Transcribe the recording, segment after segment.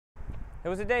It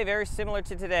was a day very similar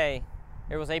to today.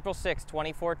 It was April 6,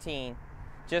 2014.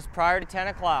 Just prior to 10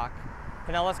 o'clock,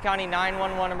 Pinellas County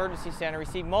 911 Emergency Center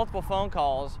received multiple phone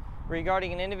calls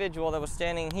regarding an individual that was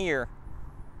standing here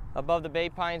above the Bay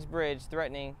Pines Bridge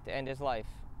threatening to end his life.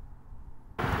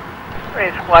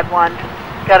 Raise Squad 1,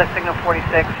 got a signal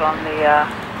 46 on the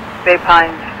Bay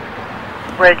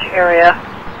Pines Bridge area.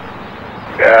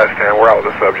 Yeah, Stan, we're out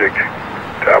with the subject,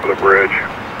 top of the bridge.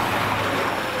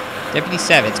 Deputy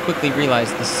Savetz quickly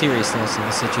realized the seriousness of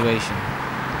the situation.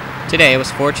 Today, I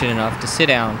was fortunate enough to sit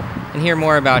down and hear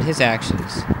more about his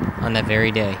actions on that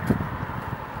very day.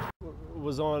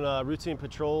 Was on routine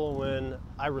patrol when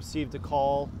I received a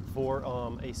call for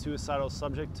a suicidal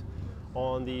subject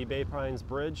on the Bay Pines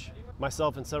Bridge.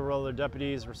 Myself and several other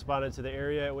deputies responded to the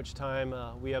area, at which time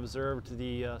we observed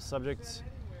the subject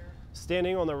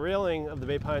standing on the railing of the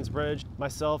Bay Pines Bridge.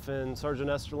 Myself and Sergeant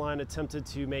Esterline attempted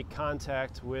to make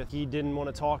contact with. He didn't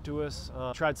want to talk to us.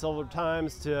 Tried several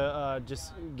times to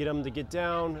just get him to get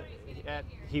down.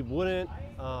 He wouldn't.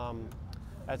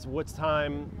 At what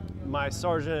time my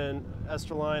Sergeant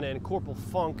Esterline and Corporal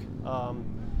Funk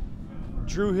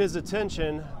drew his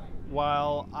attention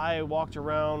while I walked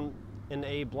around in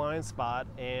a blind spot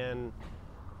and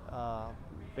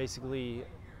basically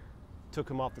took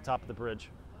him off the top of the bridge.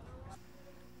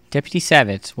 Deputy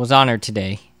Savetz was honored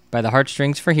today by the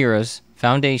Heartstrings for Heroes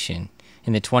Foundation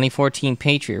in the 2014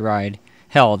 Patriot Ride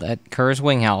held at Kerr's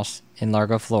Wing House in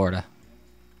Largo, Florida.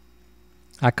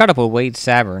 I caught up with Wade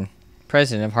Sabern,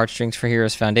 president of Heartstrings for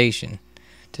Heroes Foundation,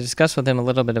 to discuss with him a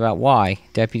little bit about why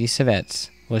Deputy Savetz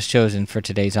was chosen for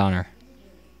today's honor.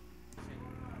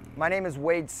 My name is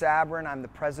Wade Sabern. I'm the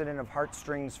president of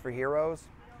Heartstrings for Heroes.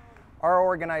 Our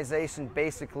organization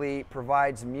basically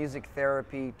provides music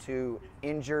therapy to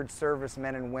injured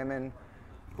servicemen and women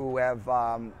who have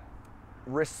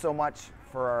risked so much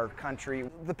for our country.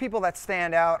 The people that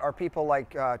stand out are people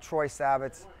like Troy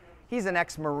Savetz. He's an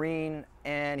ex-Marine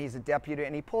and he's a deputy,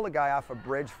 and he pulled a guy off a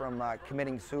bridge from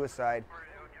committing suicide.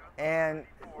 And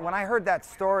when I heard that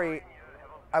story,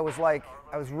 I was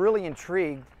really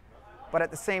intrigued. But at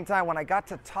the same time, when I got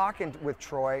to talking with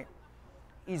Troy,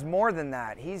 he's more than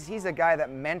that. He's a guy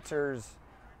that mentors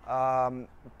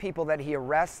people that he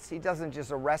arrests. He doesn't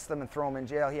just arrest them and throw them in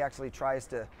jail. He actually tries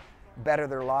to better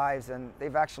their lives, and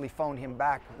they've actually phoned him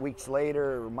back weeks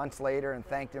later or months later and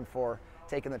thanked him for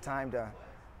taking the time to,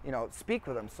 speak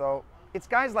with them. So it's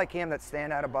guys like him that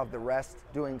stand out above the rest,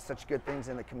 doing such good things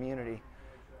in the community.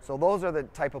 So those are the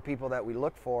type of people that we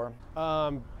look for.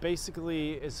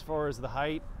 Basically, as far as the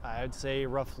height, I'd say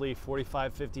roughly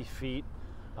 45, 50 feet.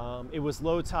 It was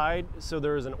low tide, so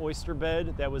there was an oyster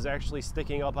bed that was actually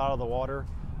sticking up out of the water.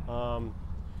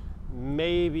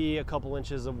 Maybe a couple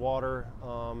inches of water,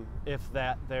 if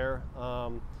that there.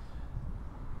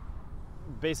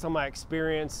 Based on my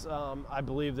experience, I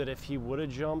believe that if he would have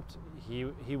jumped,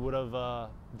 he would have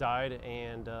died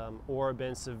and or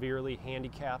been severely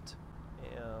handicapped.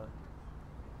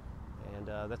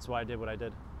 That's why I did what I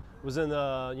did. Was in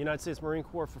the United States Marine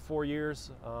Corps for 4 years,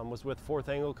 was with 4th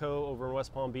Angle Co. over in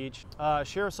West Palm Beach.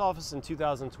 Sheriff's Office in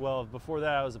 2012. Before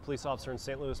that, I was a police officer in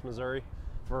St. Louis, Missouri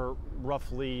for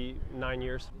roughly 9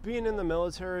 years. Being in the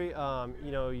military,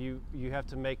 you have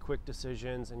to make quick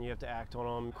decisions and you have to act on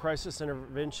them. Crisis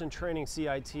Intervention Training,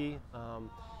 CIT,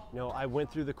 I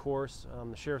went through the course.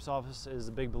 The Sheriff's Office is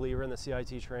a big believer in the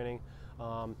CIT training.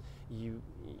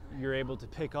 You're able to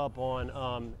pick up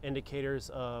on indicators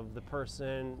of the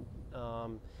person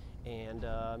and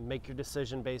make your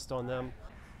decision based on them.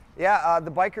 Yeah,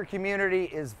 the biker community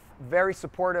is very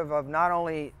supportive of not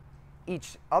only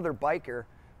each other biker,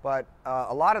 but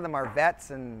a lot of them are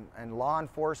vets and law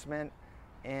enforcement.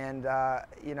 And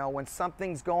when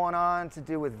something's going on to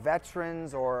do with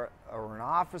veterans or an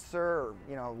officer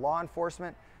or law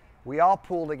enforcement, we all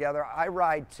pool together. I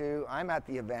ride too. I'm at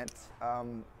the events.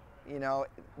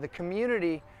 The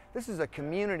community, this is a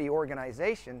community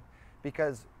organization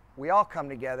because we all come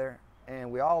together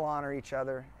and we all honor each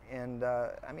other. And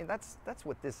that's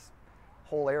what this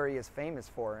whole area is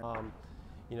famous for.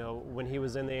 When he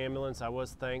was in the ambulance, I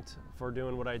was thanked for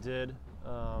doing what I did.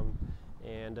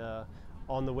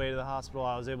 On the way to the hospital,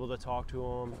 I was able to talk to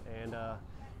him and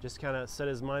just kind of set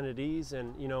his mind at ease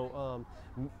and,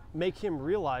 make him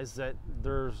realize that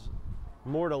there's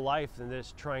more to life than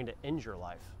just trying to end your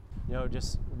life.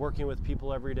 Just working with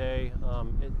people every day,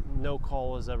 no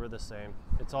call is ever the same.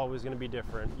 It's always going to be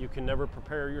different. You can never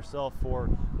prepare yourself for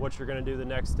what you're going to do the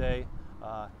next day.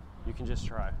 You can just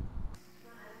try.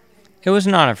 It was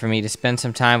an honor for me to spend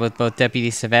some time with both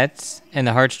Deputy Savetz and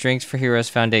the Heartstrings for Heroes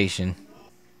Foundation.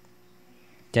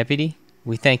 Deputy,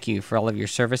 we thank you for all of your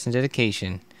service and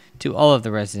dedication to all of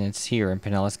the residents here in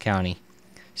Pinellas County.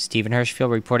 Stephen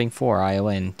Hirschfield reporting for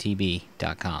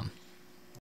IONTB.com.